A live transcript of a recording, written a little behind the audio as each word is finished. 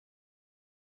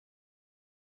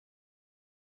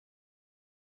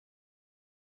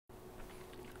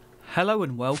Hello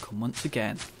and welcome once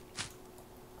again.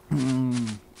 You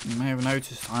may have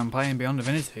noticed I'm playing Beyond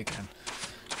Divinity again.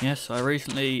 Yes, I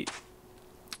recently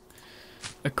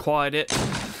acquired it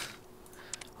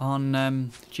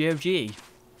on GOG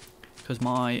because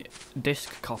my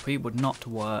disc copy would not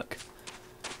work.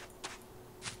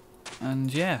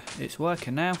 And yeah, it's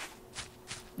working now.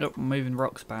 Oh, I'm moving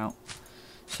rocks about.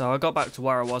 So I got back to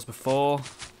where I was before.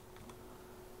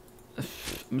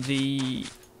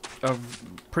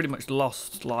 I've pretty much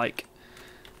lost like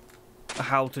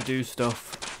how to do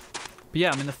stuff. But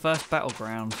yeah, I'm in the first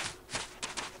battleground.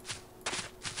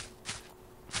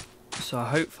 So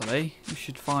hopefully we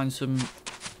should find some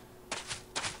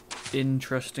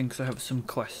interesting, because I have some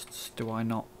quests, do I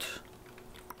not?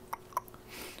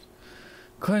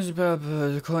 Coins of blah,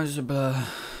 the coins of blah.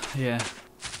 Yeah.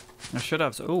 I should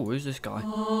have. Oh, who's this guy?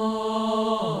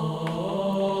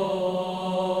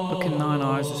 Looking 9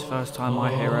 eyes this first time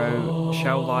my hero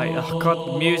shall light. Oh god,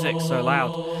 the music's so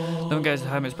loud. Then goes to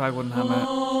hermit's bag, wooden hammer. This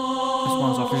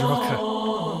one's off his rocker.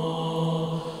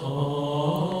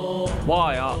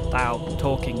 Why art thou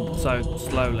talking so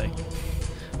slowly?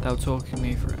 Thou talking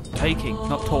me for taking,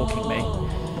 not talking me.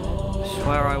 I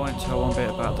swear I won't tell one bit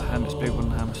about the hermit's big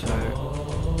wooden hammer, so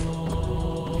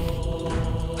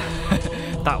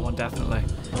that one definitely.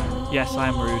 Yes, I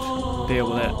am rude. Deal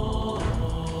with it.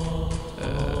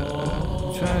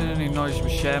 Any knowledge to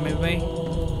share with me?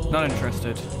 Not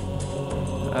interested.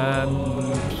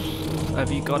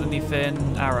 Have you got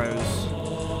anything? Arrows?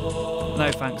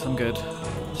 No thanks, I'm good.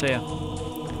 See ya.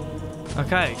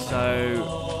 Okay,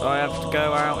 so I have to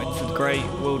go out into the great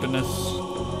wilderness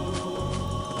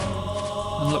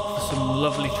and look for some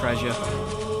lovely treasure.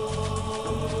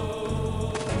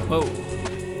 Whoa.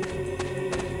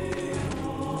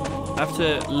 I have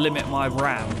to limit my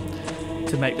RAM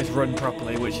to make this run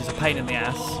properly, which is a pain in the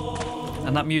ass,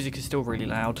 and that music is still really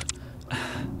loud.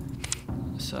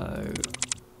 So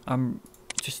I'm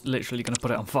just literally going to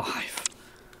put it on 5.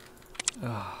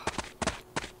 Oh.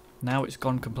 Now it's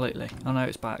gone completely. Oh no,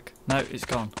 it's back. No, it's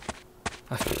gone.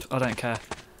 I don't care.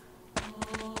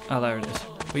 Oh, there it is.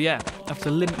 But yeah, I have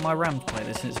to limit my RAM to play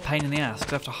this, and it's a pain in the ass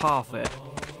because I have to half it.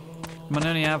 I might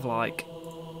only have like,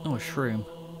 oh, a shroom.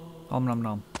 Om nom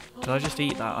nom. Did I just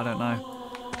eat that? I don't know.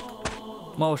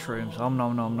 More shrooms. Om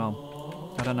nom nom nom.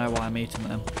 I don't know why I'm eating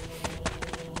them.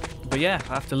 But yeah,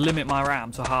 I have to limit my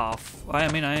RAM to half. I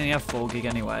mean, I only have 4 gig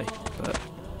anyway, but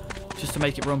just to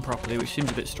make it run properly, which seems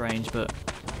a bit strange, but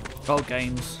old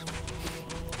games.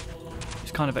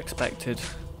 It's kind of expected.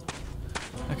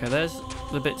 Okay, there's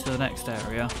the bit to the next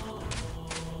area.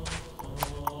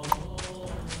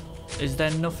 Is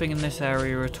there nothing in this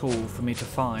area at all for me to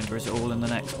find, or is it all in the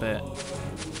next bit?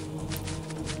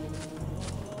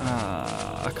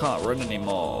 I can't run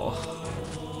anymore.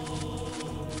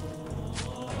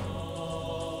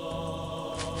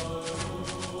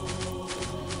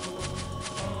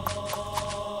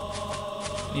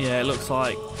 Yeah, it looks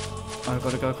like I've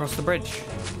got to go across the bridge.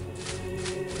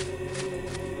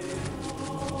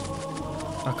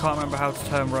 I can't remember how to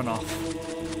turn run off.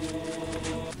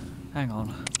 Hang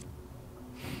on.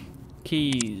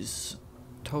 Keys.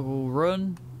 Toggle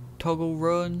run. Toggle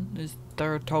run. Is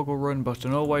there a toggle run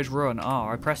button? Always run.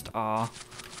 R. I pressed R.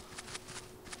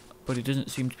 But it doesn't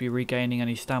seem to be regaining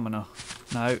any stamina.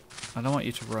 No, I don't want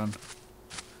you to run.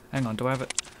 Hang on, do I have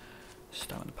it?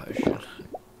 Stamina potion.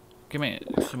 Give me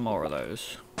some more of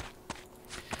those.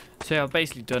 So yeah, I've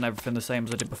basically done everything the same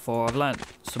as I did before. I've learnt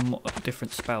some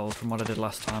different spells from what I did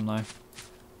last time though.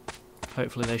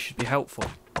 Hopefully they should be helpful.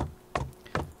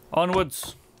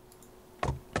 Onwards!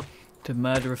 To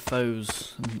murder of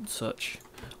foes and such.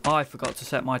 I forgot to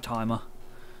set my timer.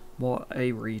 What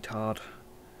a retard.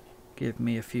 Give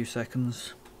me a few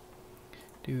seconds.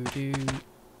 Do do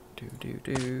do do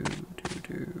do do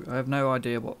do. I have no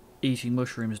idea what eating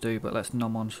mushrooms do, but let's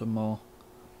nom on some more.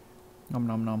 Nom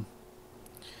nom nom.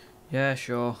 Yeah,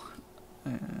 sure.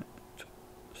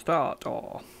 Start.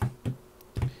 Oh.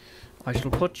 I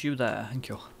shall put you there. Thank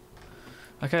you.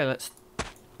 Okay, let's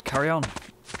carry on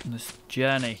this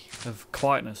journey of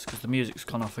quietness because the music's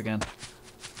gone off again.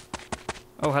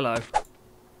 Oh, hello.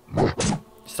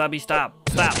 Stabby stab.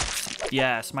 Stab.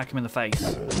 Yeah, smack him in the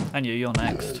face. And you're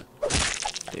next.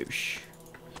 Douche.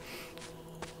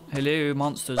 Hello,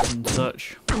 monsters and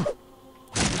such.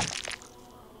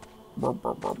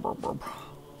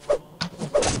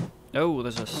 Oh,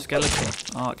 there's a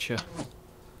skeleton archer.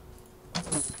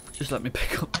 Just let me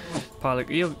pick up pilot.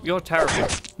 You're terrible.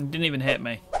 You didn't even hit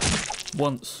me.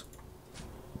 Once.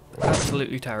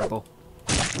 Absolutely terrible.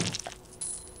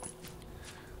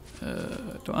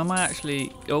 Am I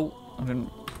actually... Oh, I'm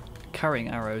carrying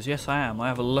arrows. Yes, I am. I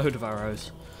have a load of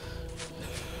arrows.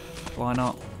 Why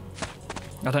not?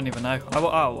 I don't even know.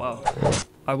 Oh well.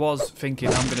 I was thinking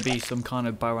I'm going to be some kind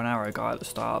of bow and arrow guy at the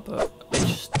start, but it's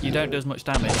just, you don't do as much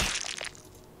damage,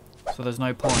 so there's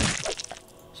no point.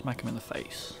 Smack him in the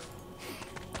face.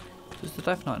 Does the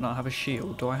Death Knight not have a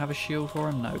shield? Do I have a shield for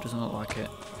him? No, doesn't look like it.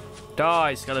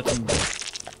 Die, skeleton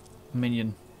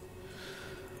minion.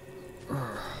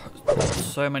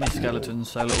 So many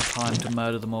skeletons, so little time to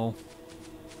murder them all.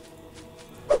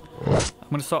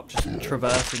 I'm going to stop just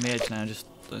traversing the edge now,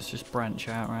 let's just branch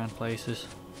out around places.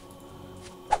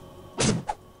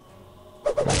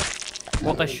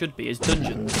 What there should be is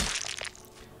dungeons.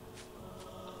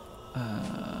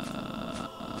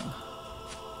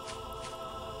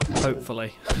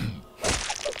 Hopefully.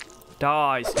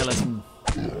 Die, skeleton.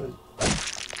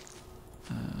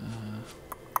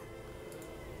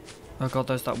 Oh god,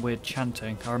 there's that weird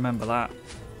chanting. I remember that.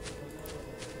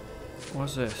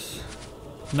 What's this?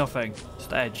 Nothing. It's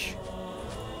the edge.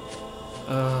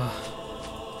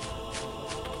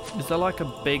 Is there like a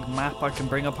big map I can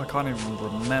bring up? I can't even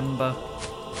remember.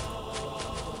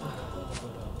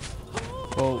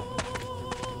 Well,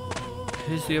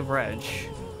 here's the other edge.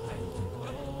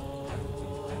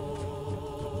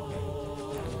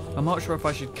 I'm not sure if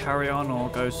I should carry on or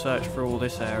go search for all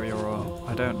this area, or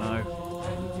I don't know.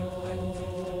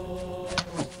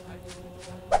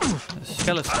 There's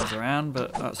skeletons around,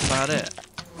 but that's about it.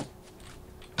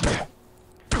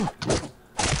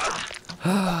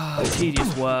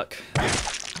 Tedious work.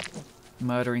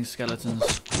 Murdering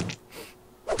skeletons.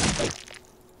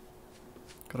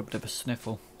 Got a bit of a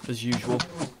sniffle, as usual.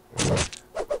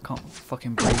 Can't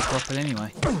fucking breathe properly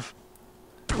anyway.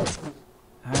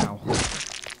 Ow.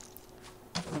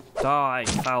 Die,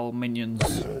 foul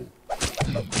minions.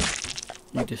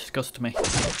 You disgust me.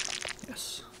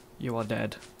 Yes, you are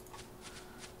dead.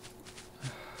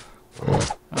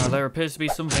 There appears to be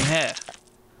something here.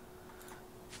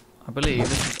 I believe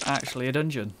this is actually a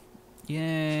dungeon.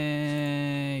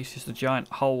 Yay! It's just a giant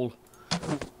hole.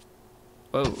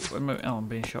 Whoa, oh, I'm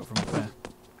being shot from up there.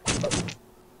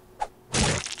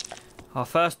 Our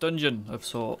first dungeon of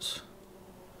sorts.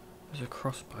 There's a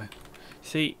crossbow.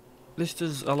 See, this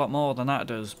does a lot more than that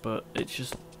does, but it's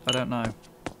just, I don't know.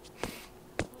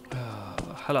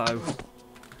 Hello.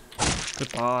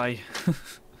 Goodbye.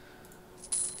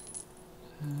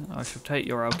 I shall take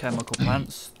your alchemical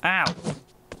plants. Ow!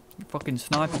 You're fucking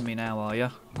sniping me now, are you?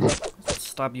 I'll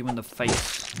stab you in the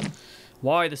face.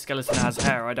 Why the skeleton has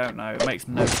hair, I don't know. It makes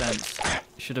no sense. It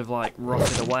should have, like,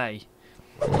 rotted away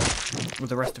with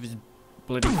the rest of his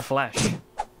bloody flesh.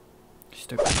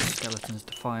 Stupid skeletons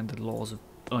defying the laws of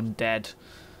undead.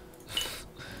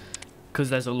 Because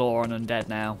there's a law on undead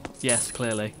now. Yes,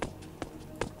 clearly.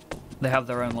 They have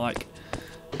their own, like,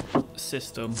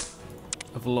 system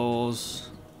of laws.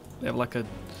 They have, like, a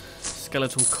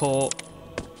skeletal court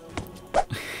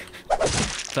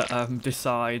that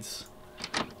decides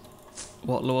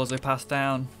what laws they pass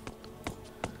down.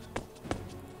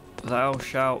 Thou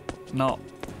shalt not.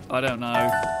 I don't know.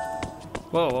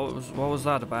 Whoa, what was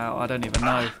that about? I don't even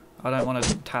know. I don't want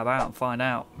to tab out and find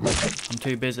out. I'm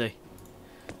too busy.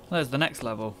 There's the next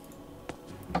level.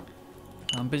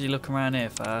 I'm busy looking around here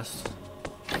first.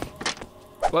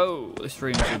 Whoa, this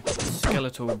room's a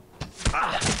skeletal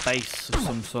base of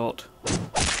some sort.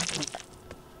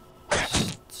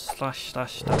 Slash,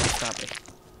 slash, stabby, stabby.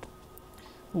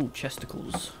 Ooh,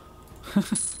 chesticles.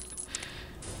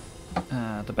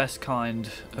 The best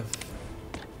kind of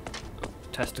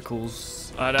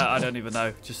testicles. I don't even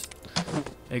know. Just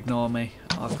ignore me.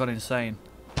 I've got insane.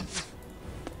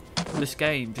 This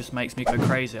game just makes me go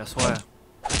crazy, I swear.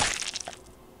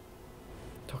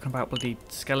 Talking about bloody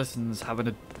skeletons having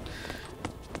a,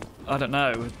 I don't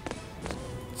know,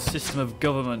 a system of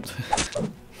government.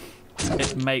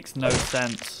 It makes no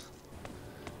sense.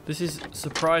 This is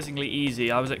surprisingly easy.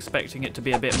 I was expecting it to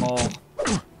be a bit more,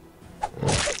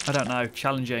 I don't know,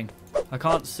 challenging. I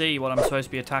can't see what I'm supposed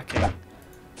to be attacking.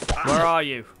 Where are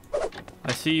you?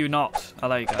 I see you not. Oh,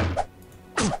 there you go.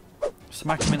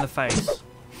 Smack him in the face.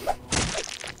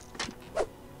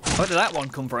 Where did that one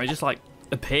come from? It just like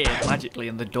appeared magically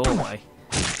in the doorway.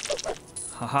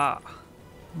 Haha.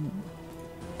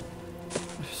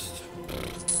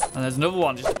 And there's another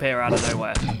one just appear out of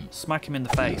nowhere. Smack him in the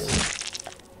face.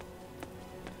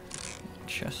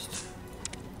 Chest.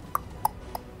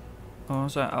 What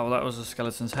was that? Oh, that was a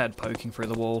skeleton's head poking through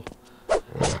the wall.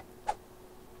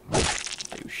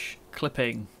 Douche.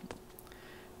 Clipping.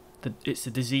 It's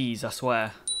a disease, I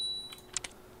swear.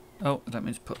 Oh, that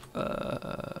means put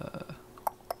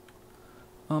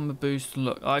armor boost.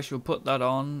 Look, I shall put that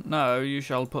on. No, you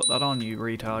shall put that on, you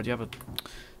retard. You have a.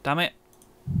 Damn it.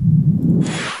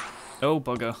 Oh,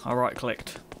 bugger. I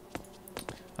right-clicked.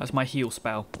 That's my heal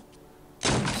spell.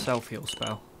 Self-heal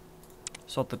spell.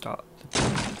 Sod the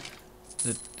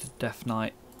Death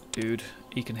Knight dude.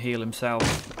 He can heal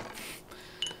himself.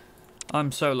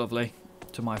 I'm so lovely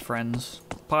to my friends.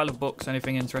 Pile of books,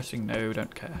 anything interesting? No,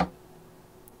 don't care.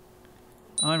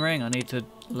 Iron ring, I need to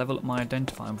level up my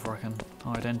identifying before I can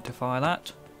identify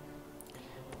that.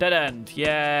 Dead end,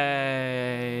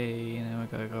 yay! Now we're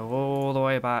going to go all the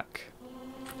way back.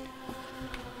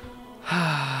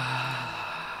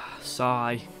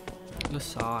 Sigh. The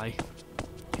sigh.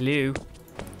 Hello.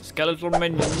 Skeletal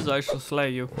minions, I shall slay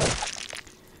you.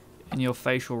 In your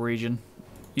facial region.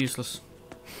 Useless.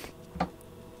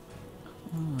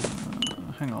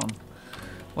 Hang on.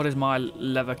 What is my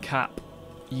leather cap?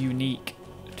 Unique.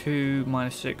 2,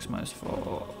 -6,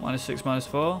 -4. -6,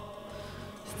 -4.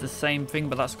 It's the same thing,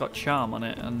 but that's got charm on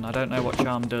it, and I don't know what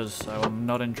charm does, so I'm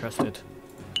not interested.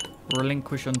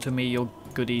 Relinquish unto me your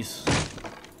goodies.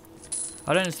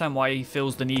 I don't understand why he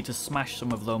feels the need to smash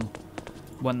some of them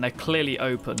when they're clearly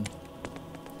open.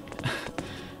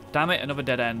 Damn it, another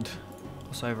dead end.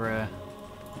 What's over here?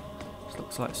 This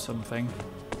looks like something.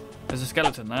 There's a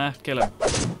skeleton there. Kill him.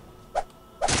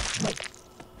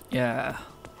 Yeah.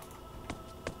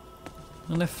 I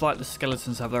wonder if like the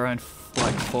skeletons have their own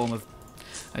like form of.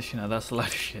 Actually, no, that's a load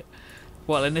of shit.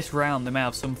 Well, in this round, they may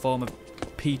have some form of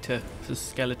Peter for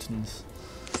skeletons.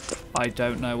 I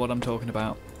don't know what I'm talking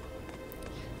about.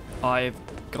 I've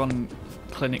gone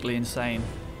clinically insane.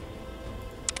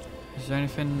 Is there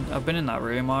anything? I've been in that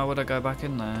room. Why would I go back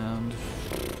in there? And...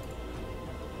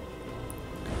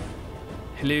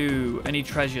 Hello. Any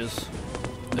treasures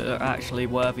that are actually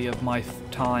worthy of my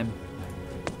time?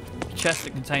 Chest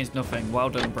that contains nothing. Well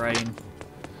done, brain.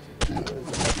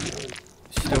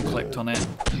 Still clicked on it.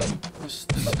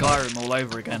 Skyrim all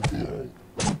over again.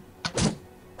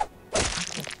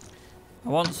 I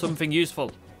want something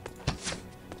useful.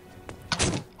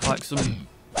 Like some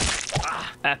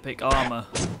epic armor.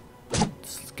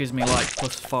 This gives me like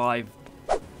 +5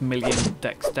 million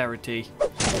dexterity.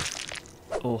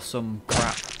 Or some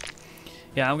crap.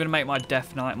 Yeah, I'm going to make my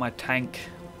Death Knight my tank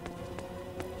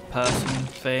person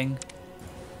thing.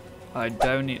 I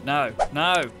don't need... No!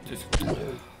 No! Just...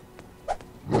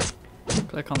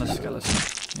 Click on the skeleton.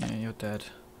 Yeah, you're dead.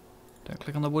 Don't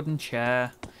click on the wooden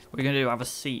chair. What are you going to do? Have a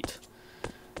seat.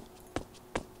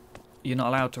 You're not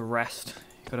allowed to rest.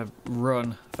 You've got to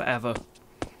run forever.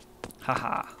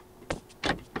 Haha.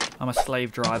 I'm a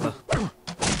slave driver.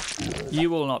 You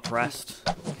will not rest.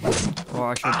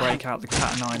 Or I shall break out the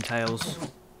cat o' nine tails.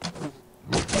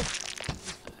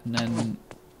 And then...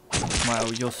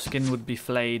 Well, your skin would be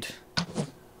flayed.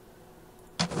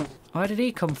 Where did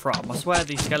he come from? I swear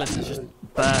these skeletons just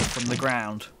burst from the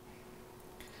ground.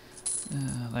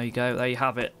 There you go, there you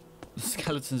have it. The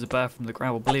skeletons are birthed from the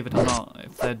ground. Well, believe it or not,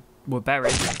 if they were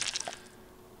buried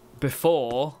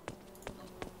before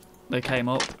they came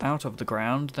up out of the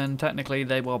ground, then technically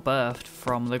they were birthed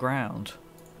from the ground.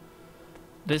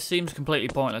 This seems completely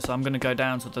pointless. I'm going to go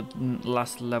down to the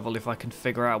last level if I can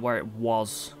figure out where it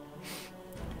was.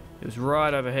 It was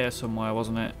right over here somewhere,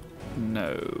 wasn't it?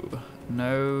 No.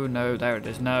 No, no, there it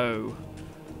is. No.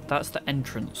 That's the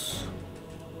entrance.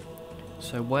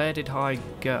 So where did I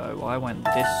go? I went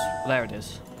this... There it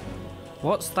is.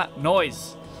 What's that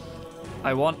noise?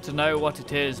 I want to know what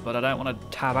it is, but I don't want to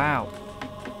tab out.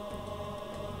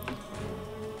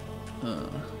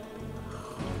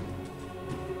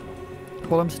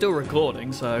 Well, I'm still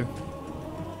recording, so...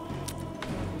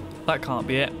 That can't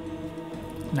be it.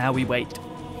 Now we wait.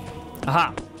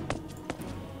 Aha!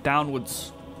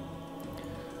 Downwards.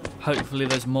 Hopefully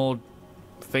there's more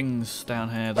things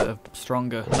down here that are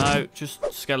stronger. No,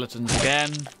 just skeletons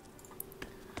again.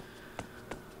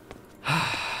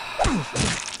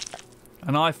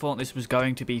 And I thought this was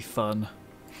going to be fun.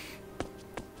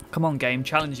 Come on, game,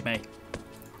 challenge me.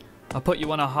 I put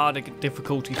you on a harder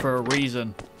difficulty for a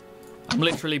reason. I'm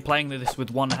literally playing this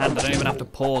with one hand. I don't even have to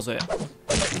pause it.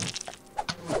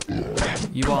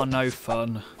 You are no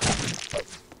fun.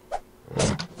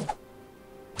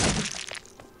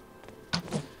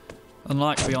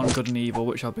 Unlike Beyond Good and Evil,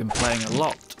 which I've been playing a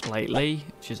lot lately,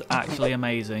 which is actually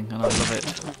amazing, and I love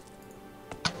it.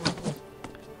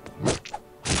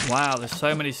 Wow, there's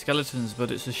so many skeletons, but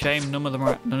it's a shame none of them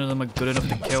are good enough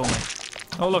to kill me.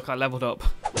 Oh look, I leveled up.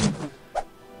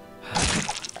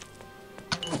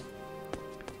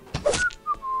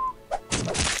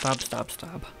 Stab, stab,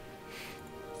 stab.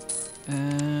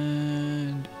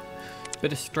 And a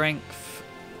bit of strength,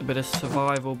 a bit of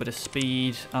survival, a bit of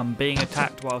speed. I'm being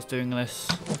attacked whilst doing this.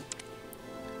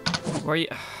 Where are you?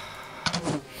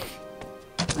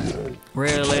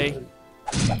 Really?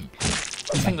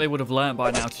 I think they would have learnt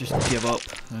by now to just give up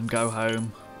and go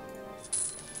home.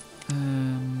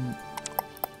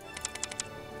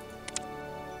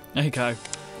 There you go.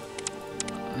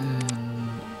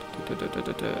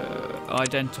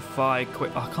 Identify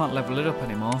quick. I can't level it up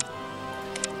anymore.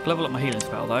 Level up my healing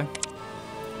spell though.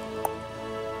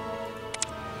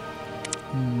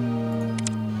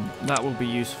 That will be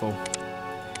useful.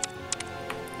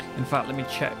 In fact, let me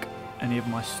check any of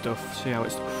my stuff. See how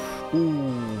it's.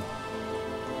 Ooh.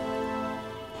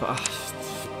 But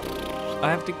I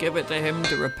have to give it to him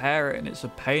to repair it, and it's a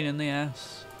pain in the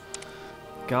ass.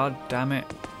 God damn it.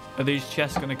 Are these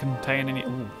chests going to contain any...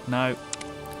 Ooh, no.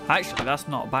 Actually, that's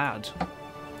not bad.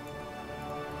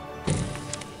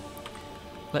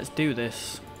 Let's do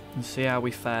this and see how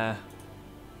we fare.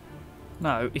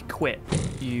 No, equip,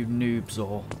 you noobs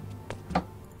all.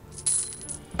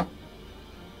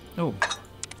 Oh.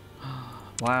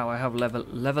 Wow, I have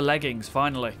leather leggings,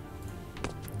 finally.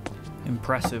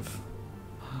 Impressive.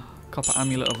 Copper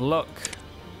amulet of luck.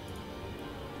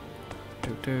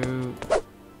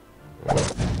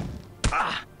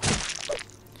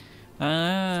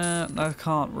 I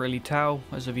can't really tell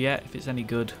as of yet if it's any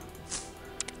good.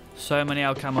 So many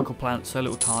alchemical plants, so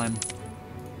little time.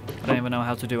 I don't even know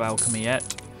how to do alchemy yet.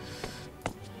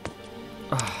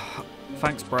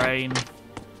 Thanks, brain.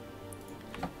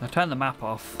 I turned the map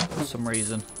off for some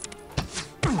reason.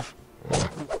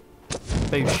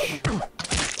 Boosh.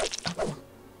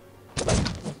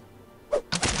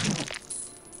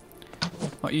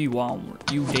 What you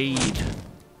want? You need.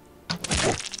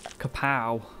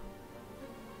 Kapow.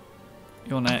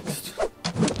 You're next.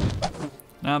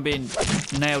 Now I'm being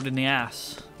nailed in the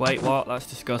ass. Wait, what? That's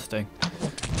disgusting.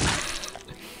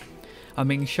 I'm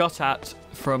being shot at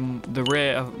from the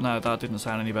rear of... No, that didn't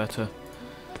sound any better.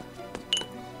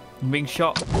 I'm being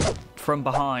shot from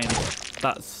behind.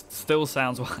 That still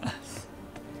sounds worse.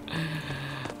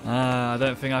 I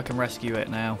don't think I can rescue it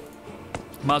now.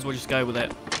 Might as well just go with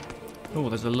it. Oh,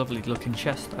 there's a lovely looking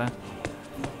chest there.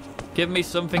 Give me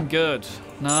something good.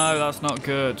 No, that's not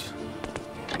good.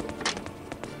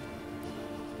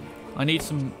 I need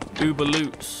some uber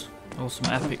loots. Or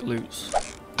some epic loots.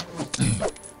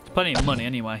 There's plenty of money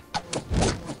anyway.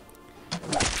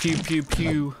 Pew pew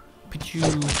pew.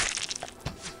 Pew.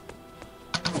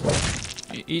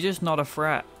 You're just not a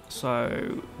threat.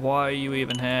 So why are you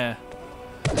even here?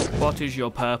 What is your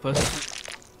purpose?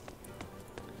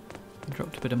 I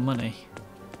dropped a bit of money.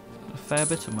 A fair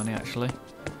bit of money actually.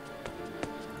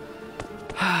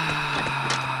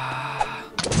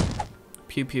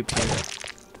 Pew pew pew.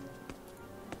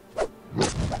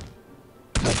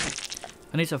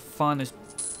 I need to find this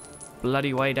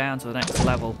bloody way down to the next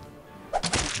level.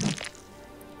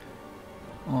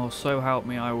 Oh, so help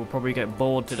me, I will probably get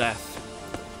bored to death.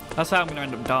 That's how I'm going to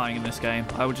end up dying in this game.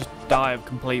 I will just die of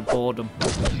complete boredom.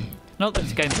 Not that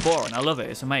this game's boring, I love it,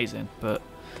 it's amazing, but,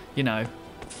 you know.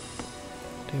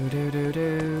 Do do do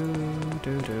do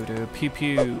do do do pew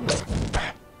pew.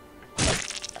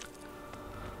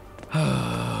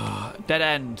 Dead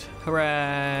end.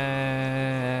 Hooray!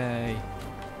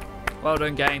 Well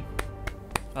done, game.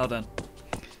 Well done.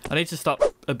 I need to stop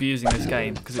abusing this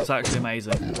game because it's actually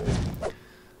amazing.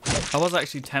 I was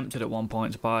actually tempted at one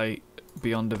point to buy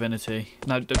Beyond Divinity.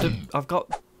 No, I've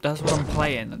got... That's what I'm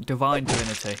playing, Divine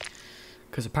Divinity.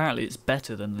 Because apparently it's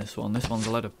better than this one. This one's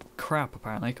a load of crap,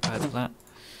 apparently, compared to that.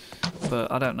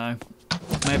 But I don't know.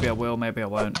 Maybe I will, maybe I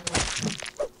won't.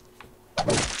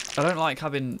 I don't like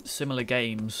having similar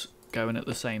games going at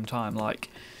the same time. Like,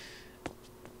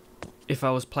 if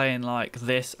I was playing like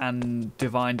this and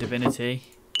Divine Divinity,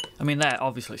 I mean they're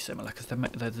obviously similar because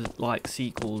they're like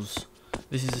sequels.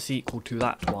 This is a sequel to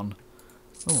that one.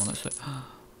 Oh, that's it.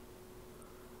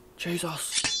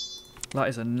 Jesus, that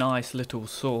is a nice little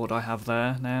sword I have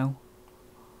there now.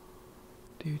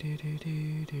 I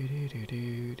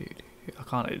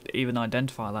can't even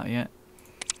identify that yet.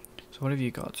 So what have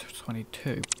you got?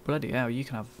 22. Bloody hell, you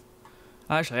can have...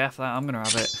 Actually, F that, I'm going to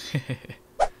have it.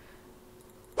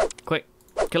 Quick,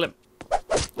 kill him.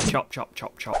 Chop, chop,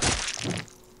 chop, chop.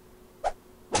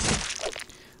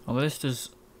 Oh, this does...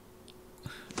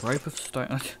 Rope of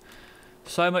stone.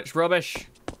 So much rubbish.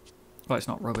 Well, it's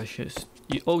not rubbish, it's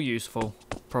all useful,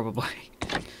 probably.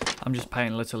 I'm just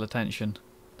paying little attention.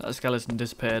 That skeleton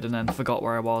disappeared and then forgot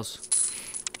where I was.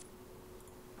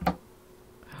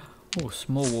 Oh,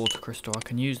 small water crystal. I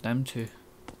can use them to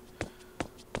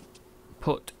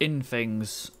put in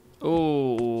things.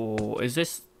 Oh, is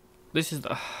this... This is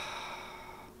the...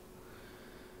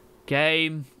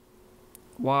 Game.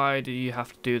 Why do you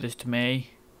have to do this to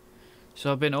me?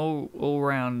 So I've been all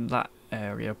around that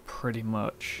area pretty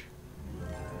much.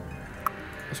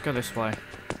 Let's go this way.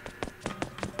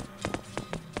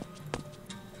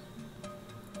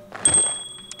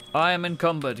 I am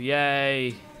encumbered.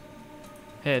 Yay.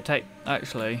 Here, take...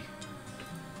 Actually.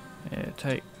 Here,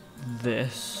 take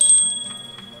this.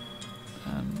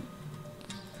 And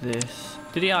this.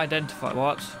 Did he identify...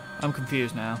 What? I'm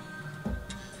confused now.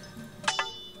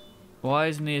 Why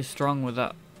isn't he as strong with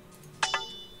that?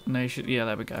 Nation? Yeah,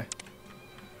 there we go.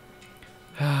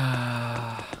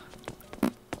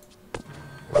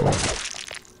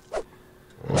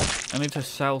 I need to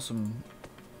sell some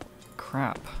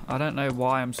crap. I don't know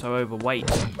why I'm so overweight.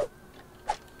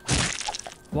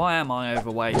 Why am I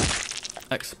overweight?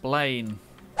 Explain.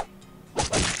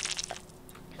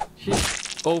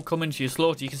 She's all coming to your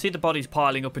slaughter. You can see the bodies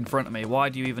piling up in front of me. Why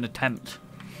do you even attempt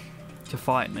to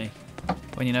fight me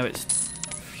when you know it's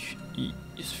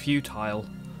futile?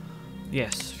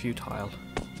 Yes, futile.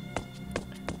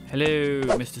 Hello,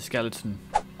 Mr. Skeleton.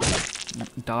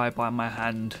 Die by my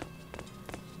hand.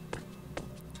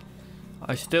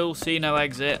 I still see no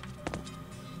exit.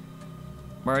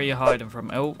 Where are you hiding from?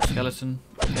 Oh, skeleton.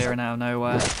 Appearing out of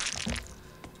nowhere.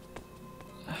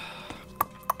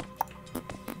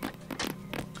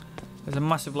 There's a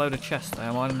massive load of chests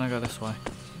there. Why didn't I go this way?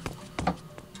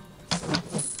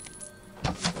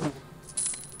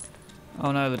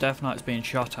 Oh no, the Death Knight's being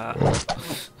shot at.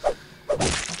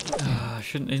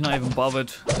 He's not even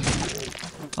bothered.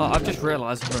 Oh, I've just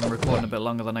realised I've been recording a bit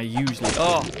longer than I usually...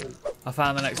 Oh! I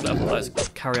found the next level. Let's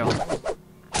carry on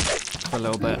for a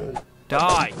little bit.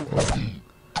 Die!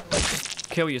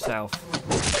 Kill yourself.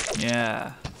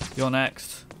 Yeah. You're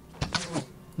next.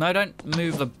 No, don't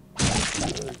move the...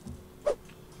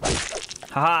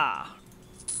 Haha!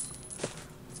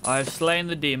 I've slain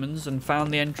the demons and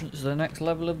found the entrance to the next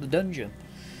level of the dungeon.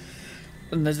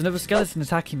 And there's another skeleton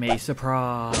attacking me.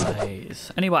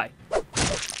 Surprise. Anyway.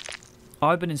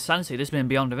 I've been in Sanity. This has been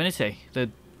Beyond Divinity. The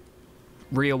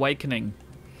reawakening.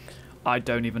 I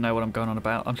don't even know what I'm going on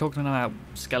about. I'm talking about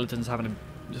skeletons having a...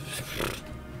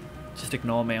 Just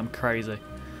ignore me. I'm crazy.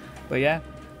 But yeah.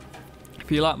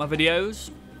 If you like my videos,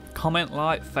 comment,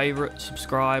 like, favourite,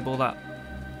 subscribe, all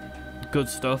that good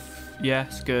stuff. Yeah,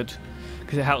 it's good.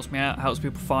 Because it helps me out. Helps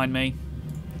people find me.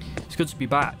 It's good to be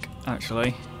back,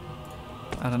 actually.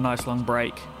 I had a nice long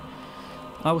break.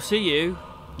 I will see you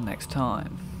next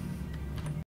time.